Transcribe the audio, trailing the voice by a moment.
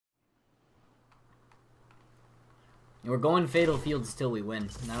We're going Fatal Fields till we win.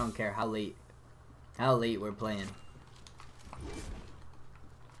 And I don't care how late we're playing.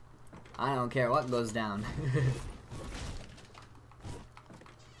 I don't care what goes down.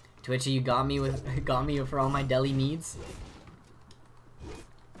 Twitchy, you got me for all my deli needs.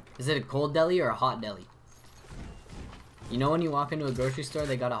 Is it a cold deli or a hot deli? You know when you walk into a grocery store,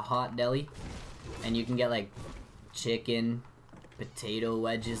 they got a hot deli, and you can get like chicken, potato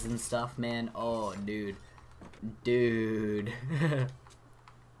wedges and stuff, man. Oh, dude.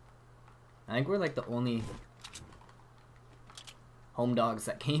 I think we're like the only home dogs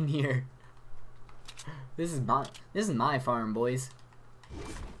that came here. This is my farm, boys.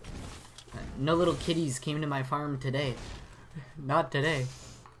 No little kitties came to my farm today. Not today.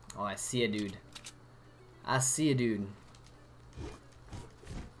 Oh, I see a dude. I see a dude.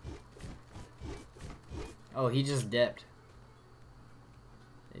 Oh, he just dipped.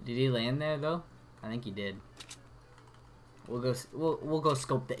 Did he land there though? I think he did. We'll go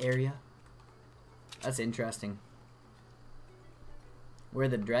scope the area. That's interesting. Where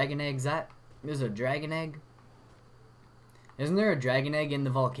the dragon eggs at? There's a dragon egg. Isn't there a dragon egg in the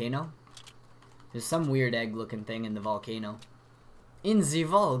volcano? There's some weird egg looking thing in the volcano. In the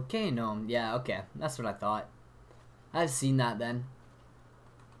volcano. Yeah, okay. That's what I thought. I've seen that then.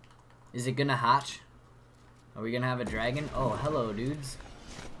 Is it gonna hatch? Are we gonna have a dragon? Oh, hello, dudes.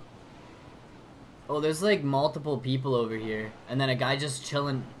 Oh, there's like multiple people over here. And then a guy just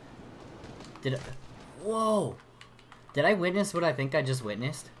chilling. Whoa! Did I witness what I think I just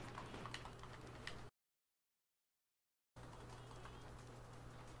witnessed?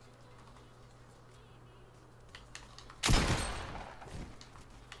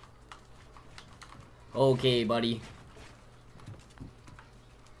 Okay, buddy.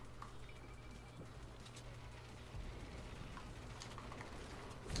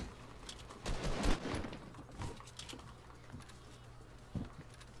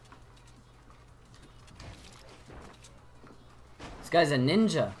 This guy's a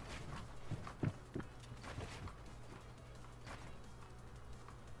ninja.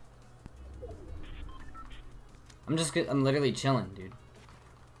 I'm literally chilling, dude.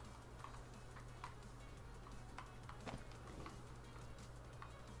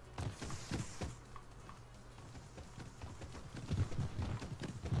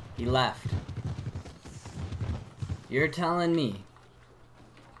 He left. You're telling me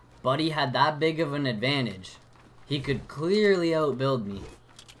Buddy had that big of an advantage. He could clearly outbuild me.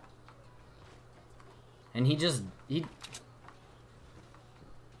 And he just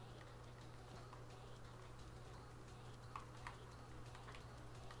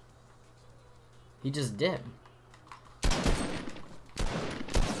did.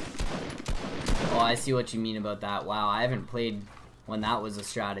 Oh, I see what you mean about that. Wow, I haven't played when that was a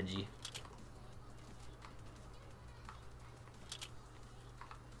strategy.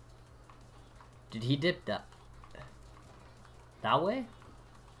 Did he dip that way?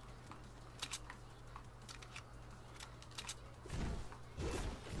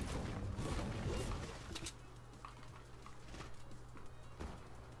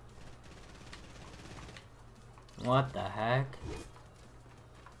 What the heck?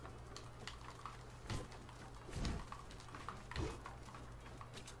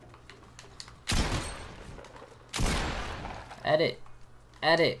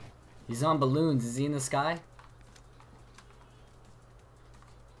 Edit. He's on balloons. Is he in the sky?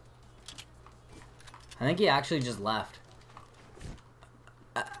 I think he actually just left.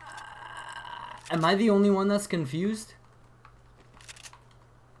 Am I the only one that's confused?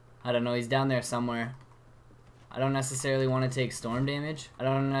 I don't know. He's down there somewhere. I don't necessarily want to take storm damage.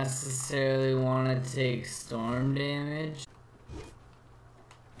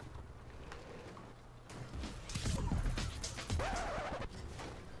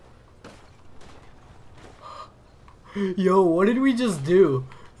 Yo, what did we just do?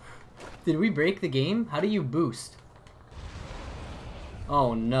 Did we break the game? How do you boost?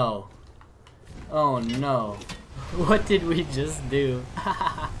 Oh no. Oh no. What did we just do?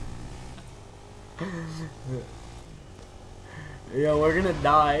 Yo, we're gonna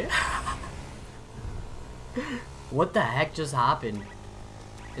die. What the heck just happened?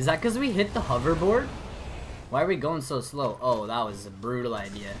 Is that because we hit the hoverboard? Why are we going so slow? Oh, that was a brutal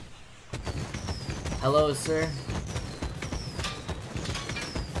idea. Hello, sir.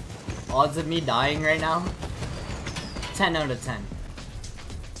 Odds of me dying right now? 10 out of 10.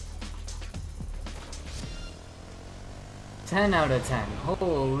 10 out of 10.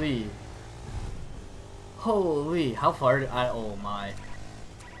 Holy. Holy. How far did I... Oh my.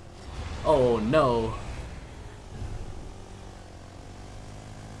 Oh no.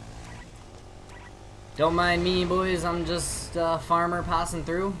 Don't mind me, boys. I'm just a farmer passing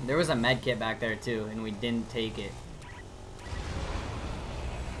through. There was a med kit back there too, and we didn't take it.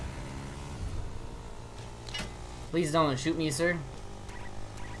 Please don't shoot me, sir.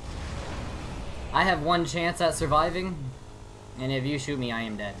 I have one chance at surviving, and if you shoot me, I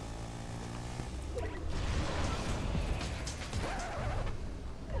am dead.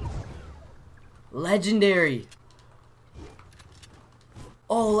 Legendary!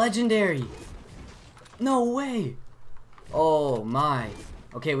 Oh, legendary! No way! Oh my.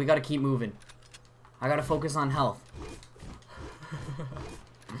 Okay, we gotta keep moving. I gotta focus on health.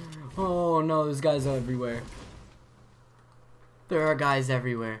 Oh no, there's guys everywhere. There are guys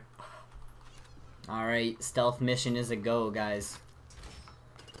everywhere. Alright, stealth mission is a go, guys.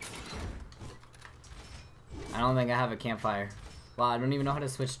 I don't think I have a campfire. Wow, I don't even know how to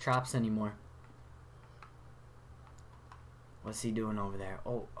switch traps anymore. What's he doing over there?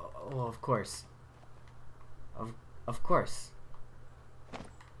 Oh, of course. Of course.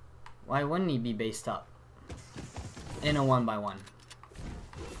 Why wouldn't he be based up? In a 1x1.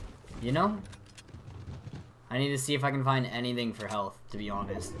 You know? I need to see if I can find anything for health, to be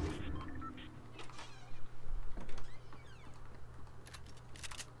honest.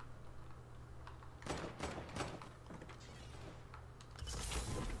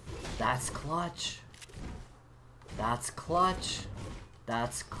 That's clutch. That's clutch.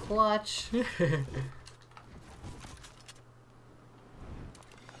 That's clutch.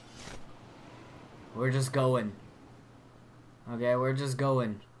 We're just going. Okay, we're just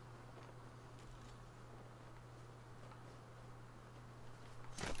going.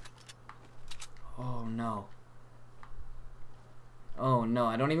 Oh no. Oh no,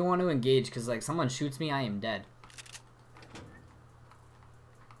 I don't even want to engage because like someone shoots me, I am dead.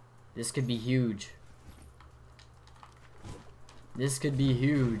 This could be huge. This could be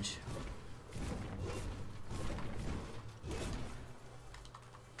huge.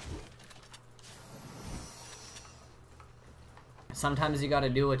 Sometimes you gotta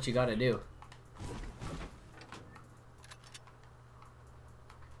do what you gotta do.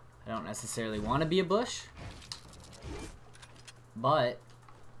 I don't necessarily want to be a bush, but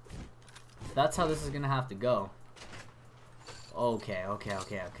that's how this is gonna have to go. Okay.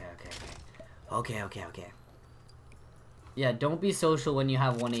 Yeah, don't be social when you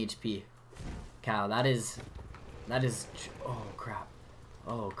have 1 HP. Cow, that is, oh crap.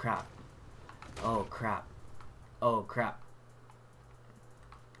 Oh crap. Oh crap. Oh crap.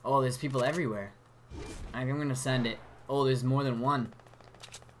 Oh, there's people everywhere. I'm gonna send it. Oh, there's more than one.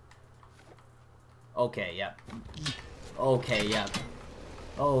 Okay, yep. Okay, yep.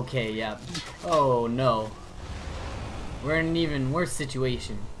 Okay, yep. Oh no. We're in an even worse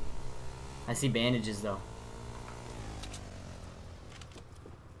situation. I see bandages though.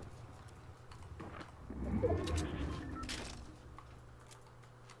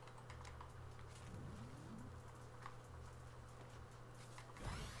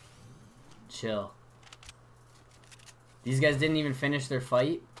 Chill. These guys didn't even finish their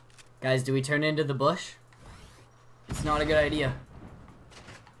fight. Guys, do we turn into the bush? It's not a good idea.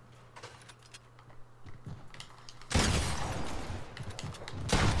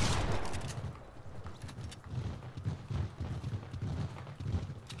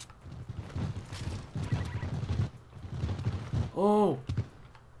 Oh!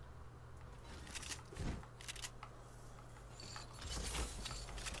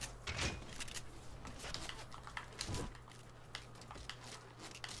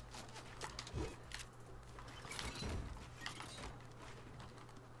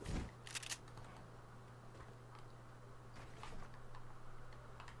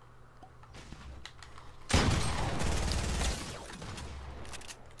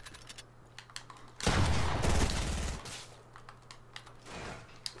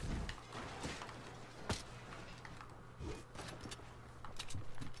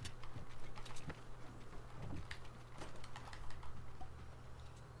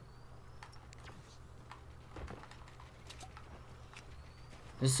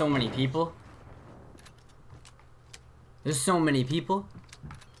 There's so many people. There's so many people.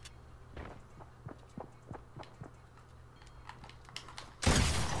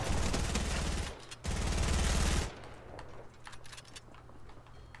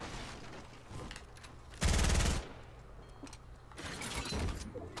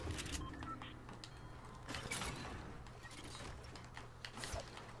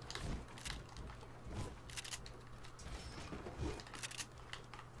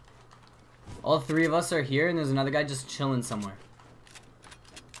 All three of us are here, and there's another guy just chilling somewhere.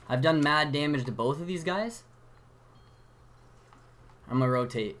 I've done mad damage to both of these guys. I'm gonna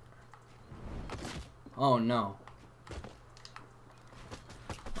rotate. Oh no.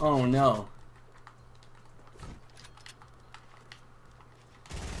 Oh no.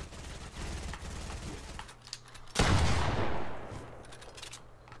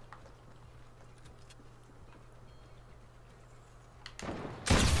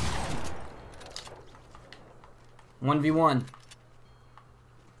 One v one.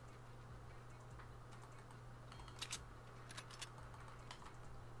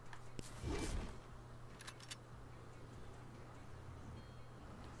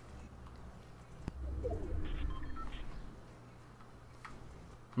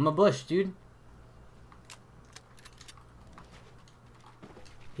 I'm a bush, dude.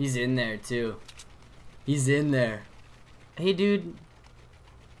 He's in there too. He's in there. Hey, dude.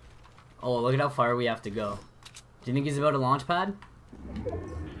 Oh, look at how far we have to go. Do you think he's about a launch pad?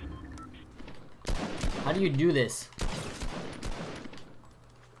 How do you do this?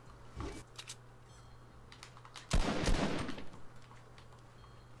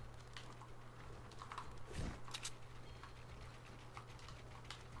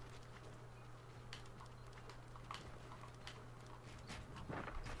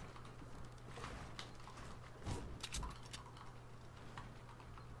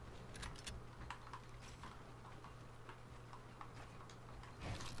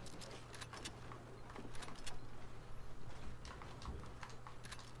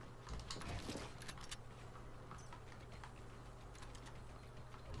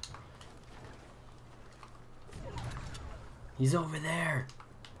 He's over there.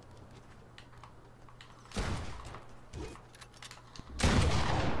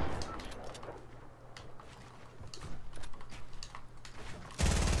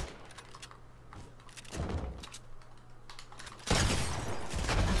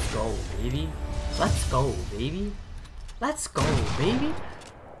 Let's go, baby. Let's go, baby. Let's go, baby.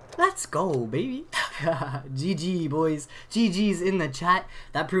 Let's go, baby. GG, boys. GG's in the chat.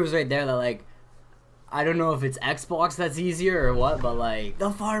 That proves right there that, like, I don't know if it's Xbox that's easier or what, but like,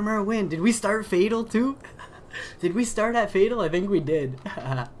 the farmer win. Did we start Fatal too? Did we start at Fatal? I think we did.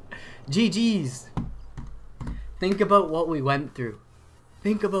 GG's. Think about what we went through.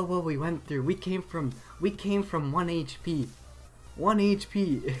 Think about what we went through. We came from 1 HP. 1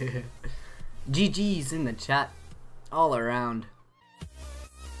 HP. GG's in the chat all around.